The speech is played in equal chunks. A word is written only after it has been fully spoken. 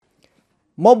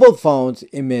Mobile phones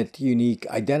emit unique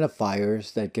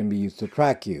identifiers that can be used to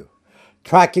track you.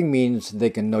 Tracking means they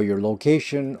can know your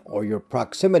location or your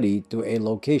proximity to a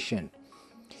location.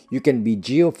 You can be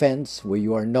geofenced, where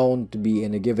you are known to be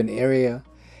in a given area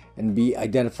and be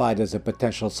identified as a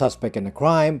potential suspect in a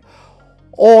crime,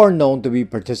 or known to be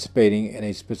participating in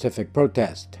a specific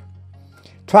protest.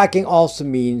 Tracking also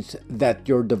means that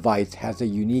your device has a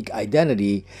unique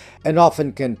identity and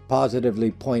often can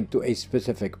positively point to a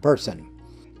specific person.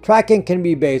 Tracking can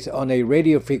be based on a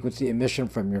radio frequency emission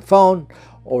from your phone,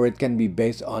 or it can be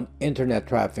based on internet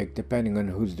traffic depending on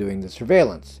who's doing the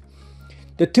surveillance.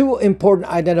 The two important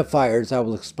identifiers I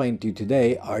will explain to you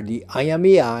today are the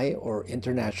IMEI, or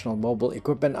International Mobile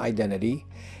Equipment Identity,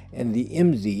 and the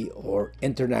IMSI, or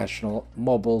International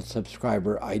Mobile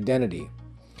Subscriber Identity.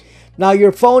 Now,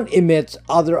 your phone emits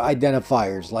other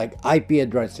identifiers like IP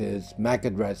addresses, MAC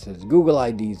addresses, Google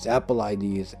IDs, Apple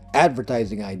IDs,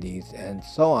 advertising IDs, and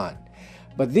so on.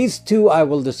 But these two I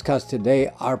will discuss today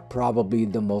are probably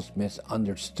the most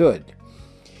misunderstood.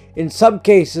 In some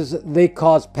cases, they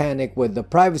cause panic with the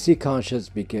privacy conscious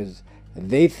because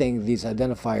they think these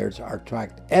identifiers are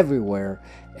tracked everywhere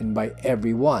and by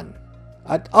everyone.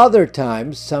 At other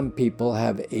times, some people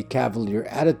have a cavalier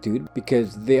attitude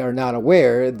because they are not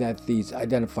aware that these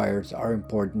identifiers are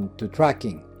important to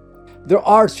tracking. There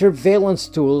are surveillance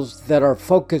tools that are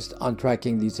focused on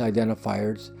tracking these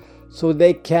identifiers, so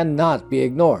they cannot be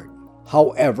ignored.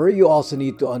 However, you also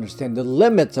need to understand the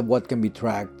limits of what can be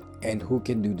tracked and who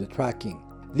can do the tracking.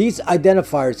 These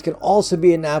identifiers can also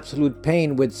be an absolute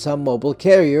pain with some mobile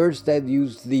carriers that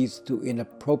use these to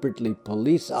inappropriately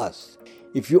police us.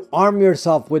 If you arm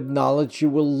yourself with knowledge, you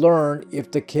will learn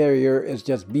if the carrier is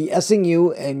just BSing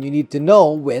you, and you need to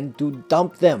know when to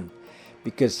dump them,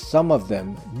 because some of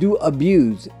them do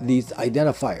abuse these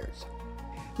identifiers.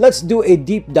 Let's do a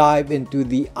deep dive into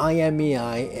the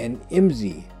IMEI and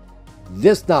IMSI.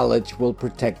 This knowledge will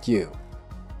protect you.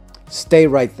 Stay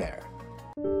right there.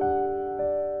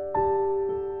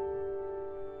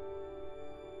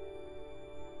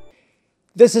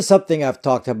 This is something I've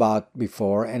talked about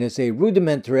before, and is a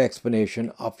rudimentary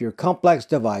explanation of your complex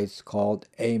device called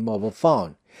a mobile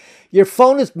phone. Your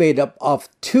phone is made up of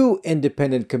two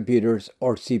independent computers,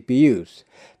 or CPUs.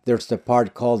 There's the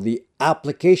part called the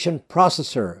application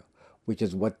processor, which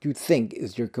is what you think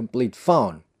is your complete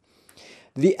phone.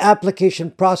 The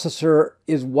application processor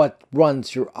is what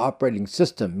runs your operating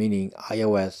system, meaning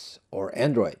iOS or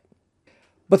Android.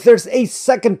 But there's a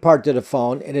second part to the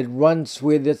phone, and it runs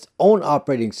with its own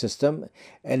operating system,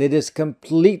 and it is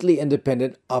completely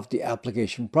independent of the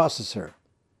application processor.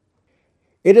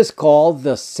 It is called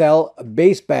the cell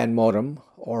baseband modem,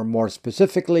 or more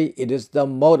specifically, it is the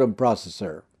modem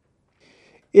processor.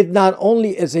 It not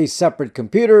only is a separate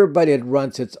computer, but it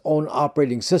runs its own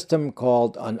operating system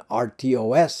called an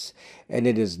RTOS, and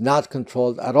it is not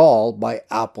controlled at all by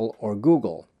Apple or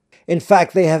Google. In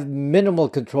fact, they have minimal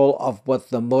control of what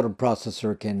the modem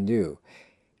processor can do.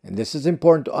 And this is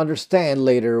important to understand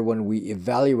later when we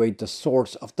evaluate the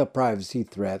source of the privacy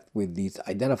threat with these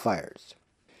identifiers.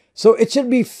 So it should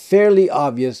be fairly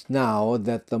obvious now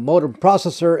that the modem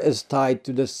processor is tied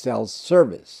to the cell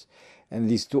service, and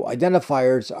these two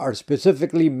identifiers are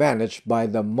specifically managed by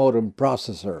the modem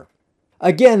processor.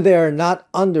 Again, they are not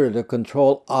under the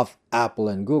control of Apple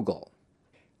and Google.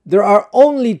 There are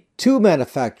only two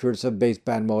manufacturers of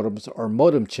baseband modems, or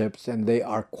modem chips, and they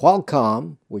are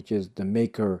Qualcomm, which is the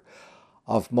maker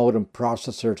of modem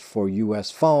processors for US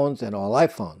phones and all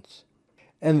iPhones.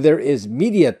 And there is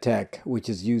MediaTek, which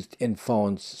is used in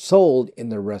phones sold in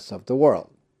the rest of the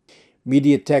world.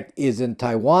 MediaTek is in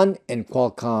Taiwan, and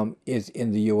Qualcomm is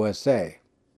in the USA.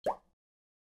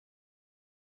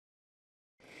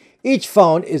 Each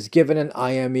phone is given an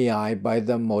IMEI by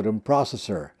the modem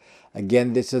processor.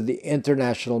 Again, this is the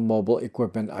International Mobile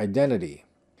Equipment Identity.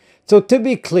 So to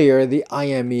be clear, the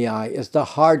IMEI is the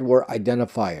hardware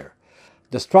identifier.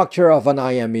 The structure of an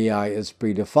IMEI is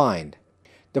predefined.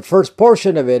 The first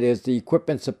portion of it is the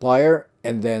equipment supplier,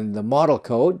 and then the model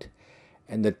code,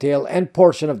 and the tail end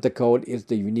portion of the code is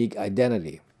the unique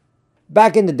identity.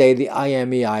 Back in the day, the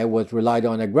IMEI was relied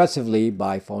on aggressively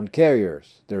by phone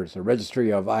carriers. There's a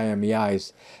registry of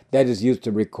IMEIs that is used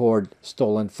to record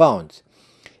stolen phones.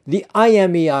 The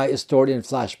IMEI is stored in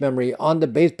flash memory on the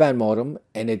baseband modem,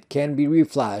 and it can be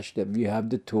reflashed if you have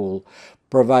the tool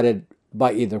provided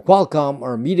by either Qualcomm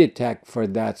or MediaTek for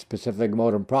that specific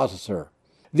modem processor.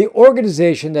 The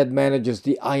organization that manages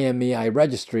the IMEI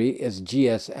registry is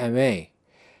GSMA.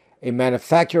 A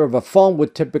manufacturer of a phone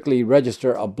would typically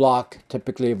register a block,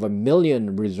 typically of 1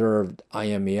 million reserved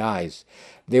IMEIs.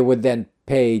 They would then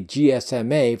pay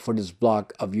GSMA for this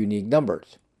block of unique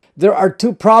numbers. There are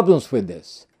two problems with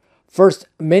this. First,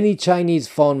 many Chinese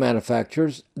phone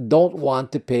manufacturers don't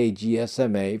want to pay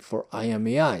GSMA for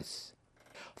IMEIs.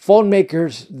 Phone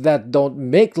makers that don't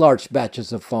make large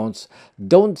batches of phones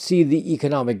don't see the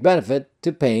economic benefit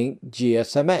to paying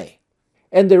GSMA.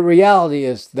 And the reality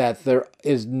is that there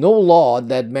is no law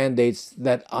that mandates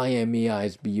that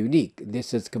IMEIs be unique.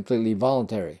 This is completely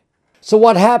voluntary. So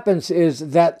what happens is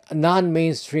that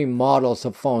non-mainstream models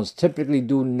of phones typically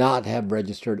do not have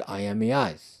registered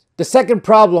IMEIs. The second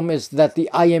problem is that the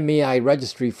IMEI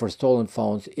registry for stolen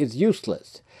phones is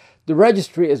useless. The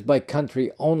registry is by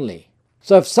country only.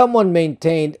 So if someone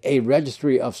maintained a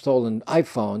registry of stolen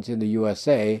iPhones in the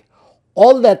USA,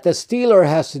 all that the stealer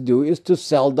has to do is to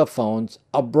sell the phones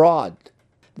abroad.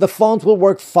 The phones will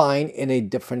work fine in a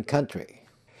different country.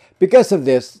 Because of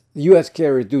this, US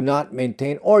carriers do not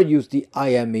maintain or use the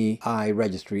IMEI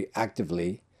registry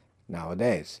actively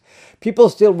nowadays. People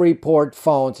still report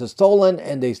phones as stolen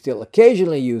and they still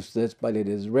occasionally use this, but it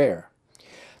is rare.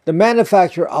 The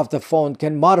manufacturer of the phone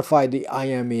can modify the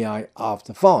IMEI of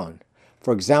the phone.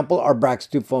 For example, our Brax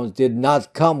 2 phones did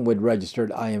not come with registered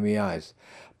IMEIs,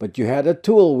 but you had a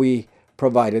tool we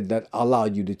provided that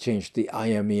allowed you to change the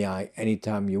IMEI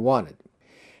anytime you wanted.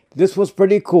 This was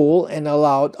pretty cool and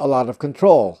allowed a lot of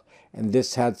control, and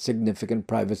this had significant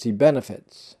privacy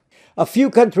benefits. A few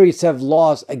countries have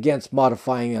laws against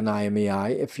modifying an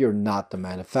IMEI if you're not the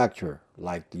manufacturer,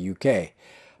 like the UK,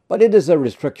 but it is a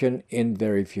restriction in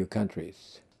very few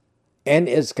countries. And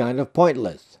is kind of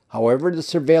pointless. However, the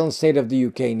surveillance state of the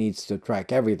UK needs to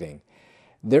track everything.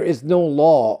 There is no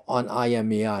law on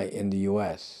IMEI in the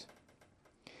US.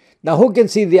 Now, who can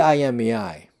see the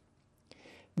IMEI?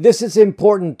 This is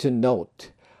important to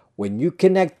note. When you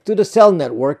connect to the cell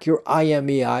network, your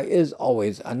IMEI is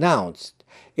always announced.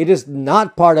 It is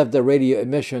not part of the radio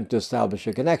emission to establish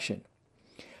a connection,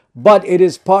 but it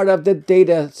is part of the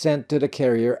data sent to the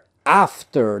carrier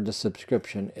after the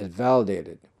subscription is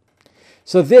validated.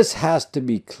 So this has to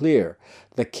be clear.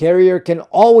 The carrier can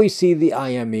always see the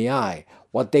IMEI.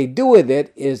 What they do with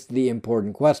it is the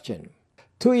important question.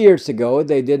 2 years ago,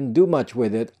 they didn't do much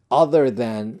with it other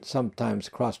than sometimes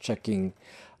cross-checking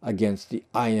against the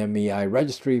IMEI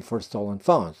registry for stolen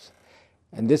phones.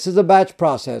 And this is a batch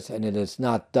process and it is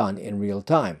not done in real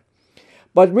time.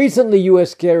 But recently,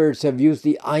 US carriers have used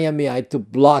the IMEI to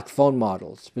block phone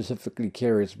models. Specifically,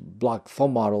 carriers block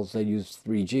phone models that use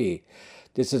 3G.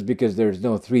 This is because there is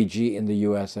no 3G in the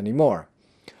US anymore.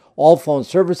 All phone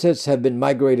services have been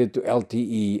migrated to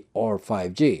LTE or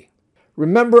 5G.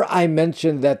 Remember, I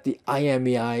mentioned that the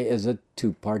IMEI is a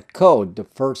two-part code. The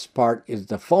first part is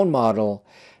the phone model,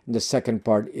 and the second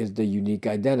part is the unique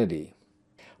identity.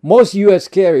 Most US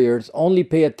carriers only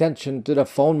pay attention to the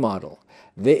phone model.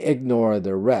 They ignore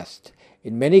the rest.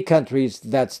 In many countries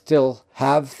that still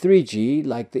have 3G,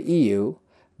 like the EU,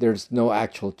 there's no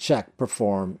actual check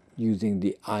performed using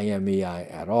the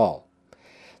IMEI at all.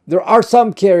 There are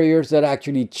some carriers that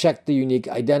actually check the unique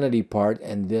identity part,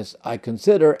 and this I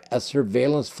consider as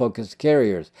surveillance-focused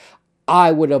carriers.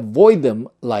 I would avoid them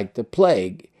like the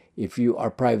plague if you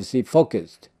are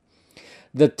privacy-focused.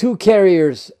 The two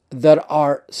carriers that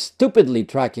are stupidly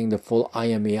tracking the full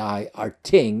IMEI are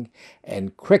Ting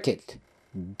and Cricket.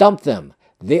 Dump them.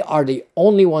 They are the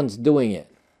only ones doing it.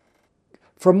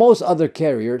 For most other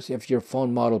carriers, if your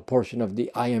phone model portion of the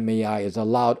IMEI is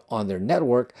allowed on their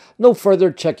network, no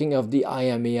further checking of the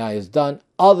IMEI is done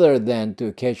other than to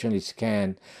occasionally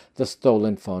scan the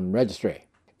stolen phone registry.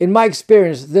 In my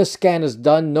experience, this scan is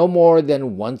done no more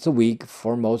than once a week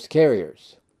for most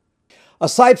carriers.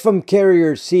 Aside from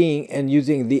carriers seeing and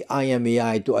using the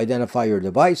IMEI to identify your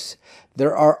device,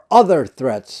 there are other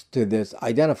threats to this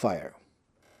identifier.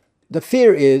 The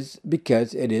fear is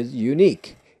because it is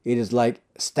unique. It is like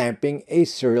stamping a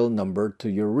serial number to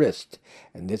your wrist,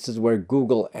 and this is where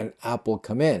Google and Apple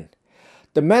come in.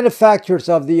 The manufacturers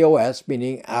of the OS,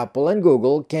 meaning Apple and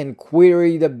Google, can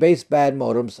query the baseband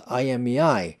modem's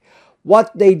IMEI.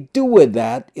 What they do with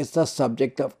that is a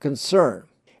subject of concern.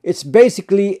 It's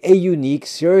basically a unique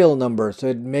serial number, so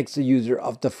it makes the user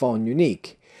of the phone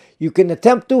unique. You can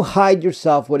attempt to hide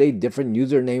yourself with a different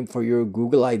username for your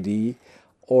Google ID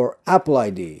or Apple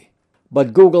ID.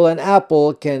 But Google and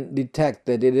Apple can detect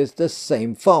that it is the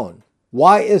same phone.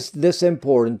 Why is this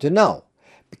important to know?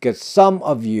 Because some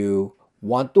of you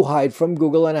want to hide from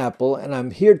Google and Apple, and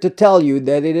I'm here to tell you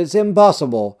that it is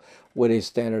impossible with a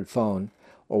standard phone,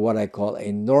 or what I call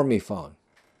a normie phone.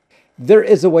 There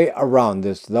is a way around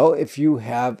this, though, if you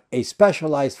have a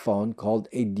specialized phone called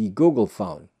a de-Google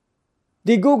phone.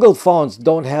 The Google phones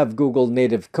don't have Google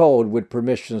native code with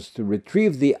permissions to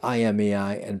retrieve the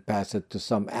IMEI and pass it to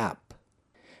some app.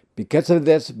 Because of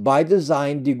this, by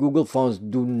design, the Google phones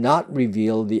do not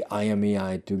reveal the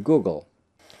IMEI to Google.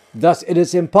 Thus, it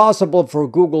is impossible for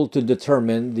Google to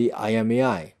determine the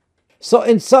IMEI. So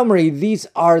in summary, these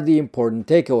are the important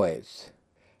takeaways.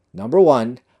 Number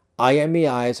one,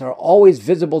 IMEIs are always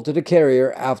visible to the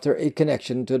carrier after a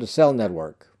connection to the cell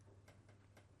network.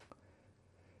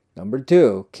 Number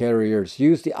two, carriers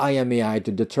use the IMEI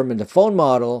to determine the phone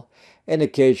model and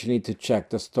occasionally to check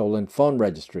the stolen phone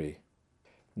registry.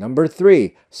 Number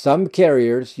three, some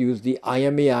carriers use the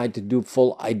IMEI to do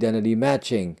full identity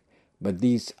matching, but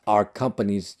these are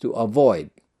companies to avoid.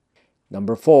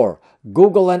 Number four,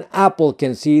 Google and Apple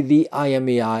can see the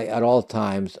IMEI at all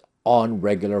times on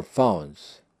regular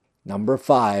phones. Number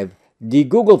five, the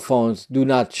Google phones do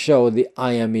not show the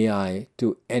IMEI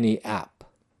to any app.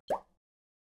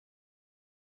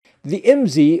 The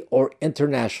IMSI, or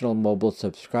International Mobile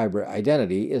Subscriber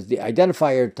Identity, is the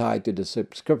identifier tied to the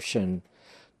subscription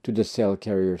to the cell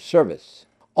carrier service.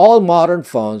 All modern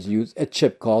phones use a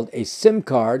chip called a SIM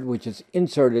card, which is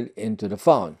inserted into the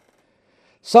phone.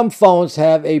 Some phones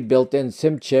have a built-in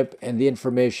SIM chip and the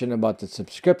information about the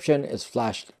subscription is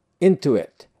flashed into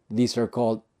it. These are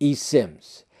called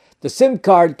eSIMs. The SIM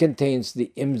card contains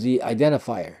the IMSI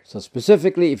identifier. So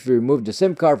specifically, if you remove the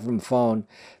SIM card from a phone,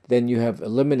 then you have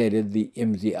eliminated the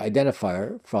IMSI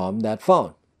identifier from that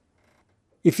phone.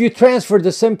 If you transfer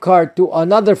the SIM card to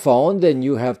another phone, then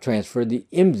you have transferred the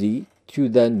IMSI to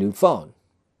the new phone.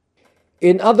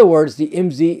 In other words, the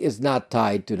IMSI is not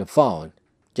tied to the phone,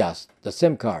 just the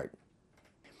SIM card.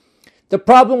 The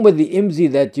problem with the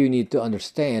IMSI that you need to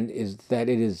understand is that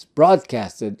it is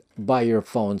broadcasted by your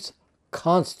phones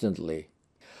constantly.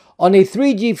 On a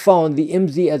 3G phone, the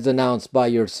IMSI is announced by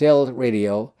your cell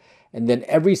radio, and then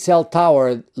every cell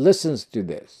tower listens to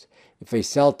this. If a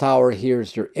cell tower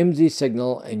hears your IMSI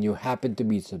signal and you happen to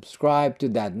be subscribed to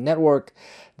that network,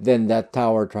 then that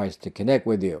tower tries to connect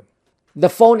with you. The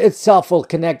phone itself will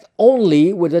connect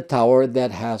only with the tower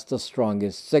that has the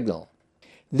strongest signal.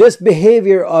 This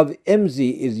behavior of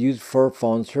IMSI is used for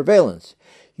phone surveillance.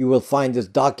 You will find this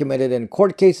documented in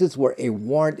court cases where a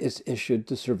warrant is issued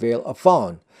to surveil a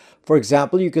phone. For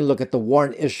example, you can look at the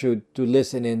warrant issued to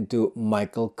listen in to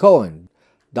Michael Cohen,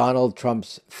 Donald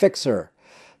Trump's fixer.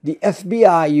 The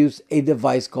FBI used a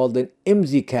device called an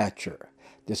IMSI catcher.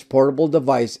 This portable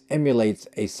device emulates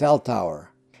a cell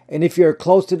tower. And if you're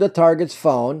close to the target's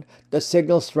phone, the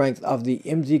signal strength of the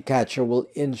IMSI catcher will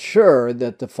ensure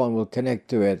that the phone will connect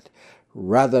to it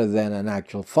rather than an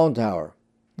actual phone tower.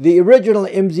 The original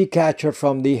IMSI catcher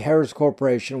from the Harris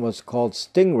Corporation was called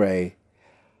Stingray,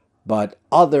 but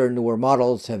other newer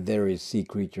models have various sea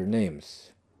creature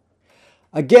names.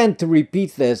 Again, to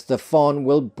repeat this, the phone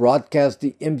will broadcast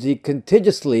the IMSI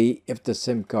contiguously if the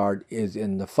SIM card is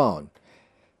in the phone.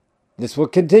 This will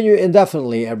continue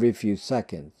indefinitely every few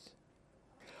seconds.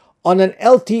 On an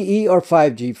LTE or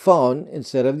 5G phone,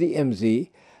 instead of the IMSI,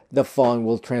 the phone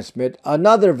will transmit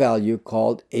another value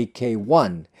called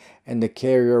AK1, and the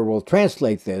carrier will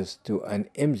translate this to an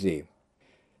IMSI.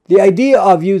 The idea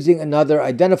of using another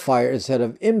identifier instead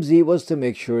of IMSI was to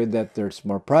make sure that there's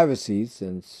more privacy,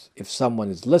 since if someone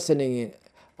is listening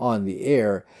on the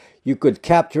air, you could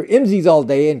capture IMSIs all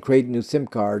day and create new SIM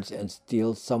cards and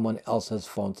steal someone else's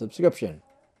phone subscription.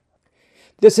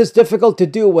 This is difficult to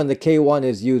do when the K1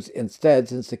 is used instead,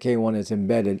 since the K1 is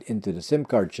embedded into the SIM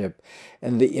card chip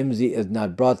and the IMSI is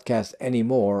not broadcast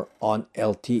anymore on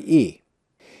LTE.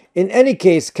 In any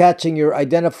case, catching your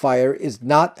identifier is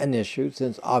not an issue,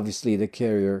 since obviously the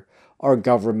carrier or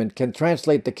government can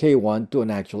translate the K1 to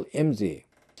an actual IMSI.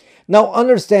 Now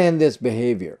understand this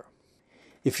behavior.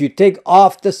 If you take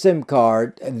off the SIM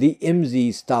card, the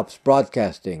IMSI stops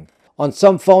broadcasting. On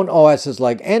some phone OSs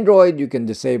like Android, you can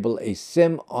disable a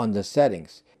SIM on the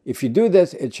settings. If you do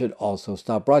this, it should also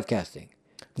stop broadcasting.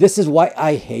 This is why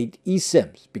I hate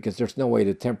eSIMs, because there's no way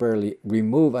to temporarily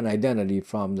remove an identity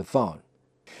from the phone.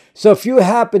 So if you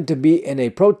happen to be in a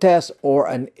protest or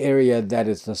an area that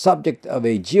is the subject of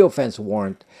a geofence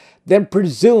warrant, then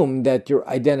presume that your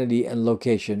identity and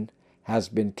location has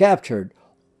been captured,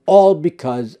 all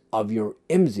because of your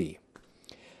IMSI.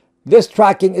 This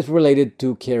tracking is related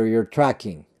to carrier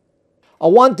tracking. I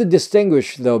want to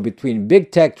distinguish, though, between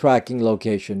big tech tracking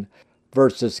location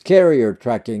versus carrier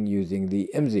tracking using the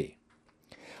IMSI.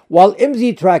 While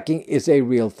IMSI tracking is a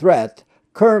real threat,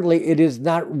 currently it is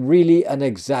not really an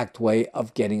exact way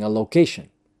of getting a location.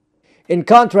 In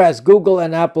contrast, Google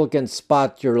and Apple can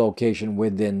spot your location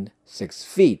within 6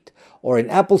 feet, or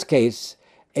in Apple's case,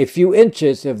 a few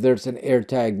inches if there's an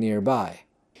AirTag nearby.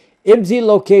 IMSI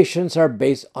locations are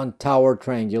based on tower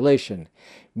triangulation,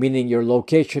 meaning your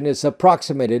location is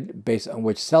approximated based on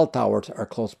which cell towers are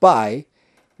close by,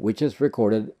 which is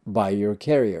recorded by your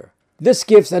carrier. This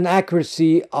gives an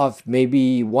accuracy of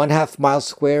maybe 1/2 mile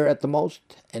square at the most,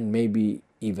 and maybe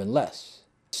even less.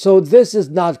 So this is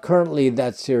not currently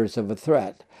that serious of a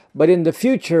threat, but in the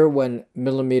future, when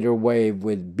millimeter wave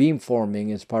with beamforming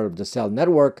is part of the cell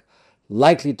network,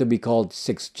 likely to be called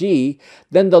 6G,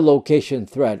 then the location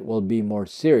threat will be more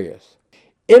serious.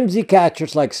 IMSI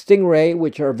catchers like Stingray,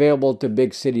 which are available to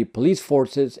big city police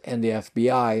forces and the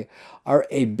FBI, are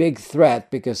a big threat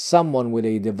because someone with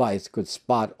a device could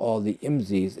spot all the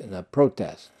IMSIs in a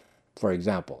protest, for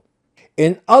example.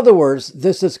 In other words,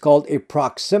 this is called a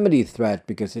proximity threat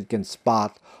because it can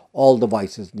spot all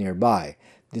devices nearby.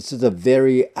 This is a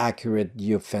very accurate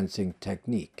geofencing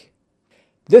technique.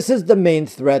 This is the main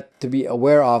threat to be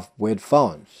aware of with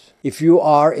phones. If you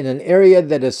are in an area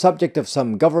that is subject of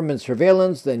some government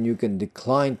surveillance, then you can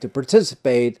decline to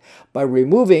participate by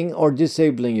removing or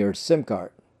disabling your SIM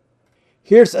card.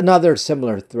 Here's another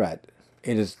similar threat.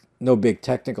 It is no big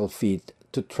technical feat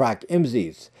to track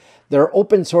IMSIs. There are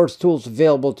open source tools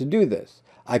available to do this.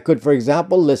 I could, for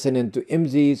example, listen into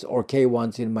IMSIs or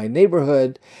K1s in my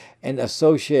neighborhood and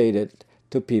associate it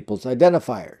to people's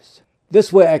identifiers.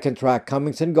 This way I can track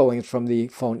comings and goings from the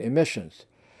phone emissions.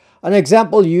 An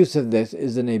example use of this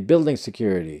is in a building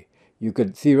security. You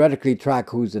could theoretically track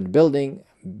who's in the building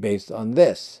based on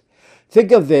this.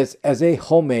 Think of this as a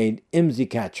homemade IMSI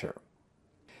catcher.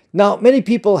 Now, many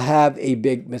people have a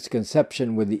big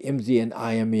misconception with the IMSI and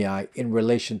IMEI in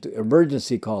relation to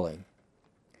emergency calling.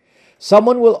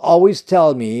 Someone will always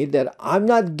tell me that I'm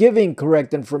not giving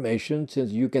correct information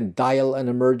since you can dial an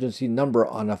emergency number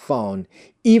on a phone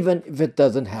even if it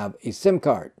doesn't have a SIM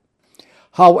card.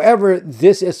 However,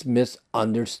 this is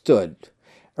misunderstood.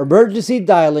 Emergency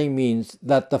dialing means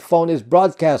that the phone is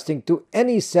broadcasting to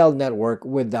any cell network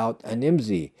without an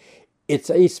IMSI.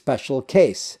 It's a special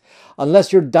case.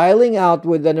 Unless you're dialing out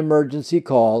with an emergency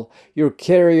call, your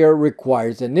carrier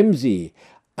requires an IMSI.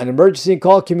 An emergency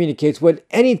call communicates with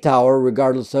any tower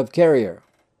regardless of carrier.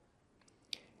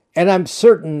 And I'm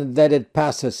certain that it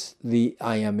passes the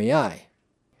IMEI.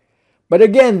 But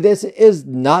again, this is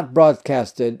not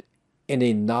broadcasted in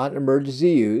a non-emergency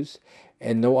use,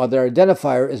 and no other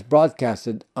identifier is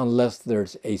broadcasted unless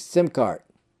there's a SIM card.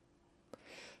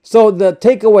 So the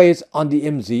takeaways on the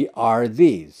IMSI are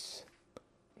these.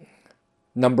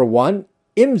 Number 1,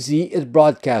 IMSI is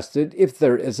broadcasted if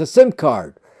there is a SIM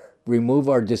card. Remove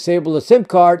or disable the SIM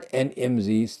card and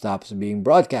IMSI stops being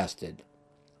broadcasted.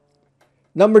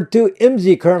 Number 2,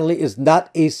 IMSI currently is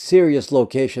not a serious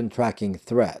location tracking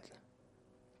threat.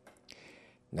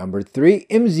 Number 3,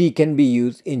 IMSI can be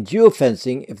used in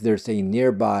geofencing if there's a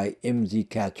nearby IMSI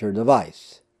catcher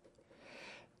device.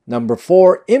 Number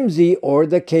 4, IMSI or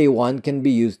the K1 can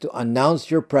be used to announce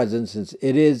your presence since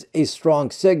it is a strong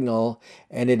signal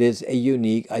and it is a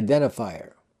unique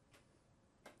identifier.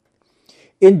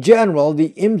 In general,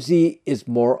 the IMSI is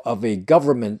more of a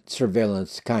government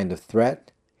surveillance kind of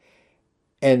threat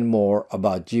and more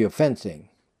about geofencing.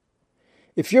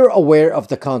 If you're aware of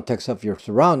the context of your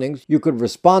surroundings, you could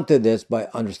respond to this by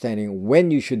understanding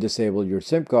when you should disable your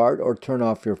SIM card or turn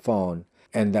off your phone,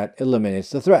 and that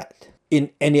eliminates the threat. In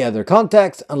any other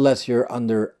context, unless you're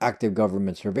under active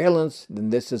government surveillance, then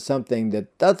this is something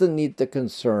that doesn't need to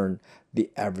concern the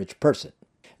average person.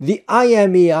 The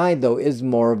IMEI, though, is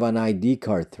more of an ID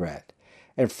card threat,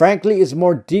 and frankly is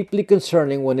more deeply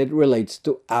concerning when it relates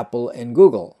to Apple and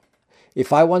Google.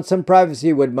 If I want some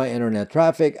privacy with my internet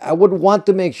traffic, I would want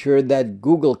to make sure that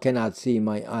Google cannot see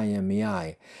my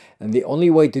IMEI, and the only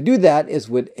way to do that is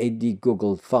with a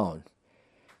de-Googled phone.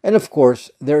 And of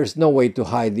course, there is no way to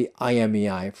hide the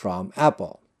IMEI from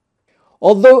Apple.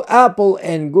 Although Apple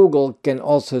and Google can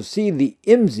also see the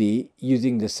IMSI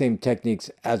using the same techniques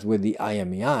as with the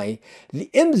IMEI, the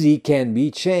IMSI can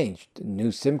be changed.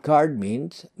 New SIM card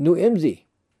means new IMSI.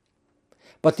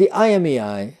 But the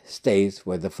IMEI stays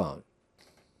with the phone.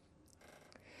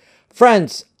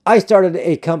 Friends, I started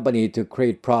a company to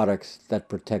create products that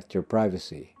protect your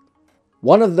privacy.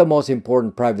 One of the most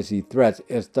important privacy threats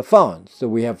is the phone, so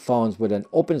we have phones with an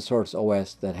open source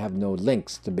OS that have no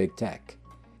links to big tech.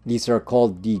 These are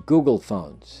called the Google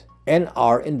phones and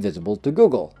are invisible to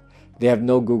Google. They have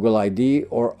no Google ID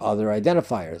or other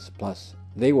identifiers, plus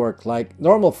they work like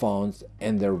normal phones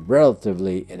and they're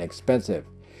relatively inexpensive.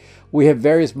 We have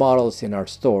various models in our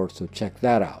store, so check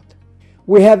that out.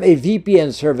 We have a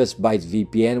VPN service, Bytes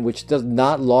VPN, which does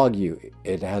not log you.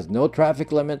 It has no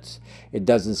traffic limits, it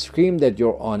doesn't scream that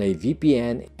you're on a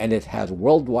VPN, and it has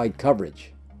worldwide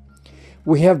coverage.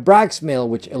 We have Braxmail,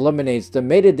 which eliminates the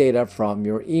metadata from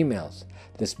your emails.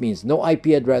 This means no IP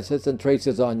addresses and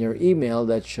traces on your email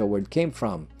that show where it came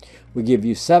from. We give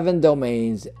you 7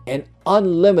 domains and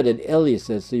unlimited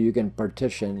aliases so you can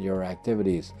partition your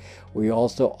activities. We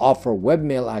also offer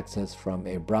webmail access from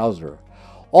a browser.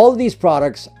 All these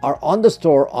products are on the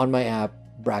store on my app,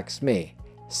 Braxme.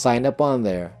 Sign up on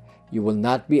there. You will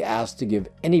not be asked to give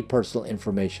any personal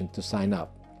information to sign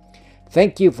up.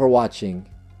 Thank you for watching,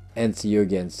 and see you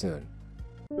again soon.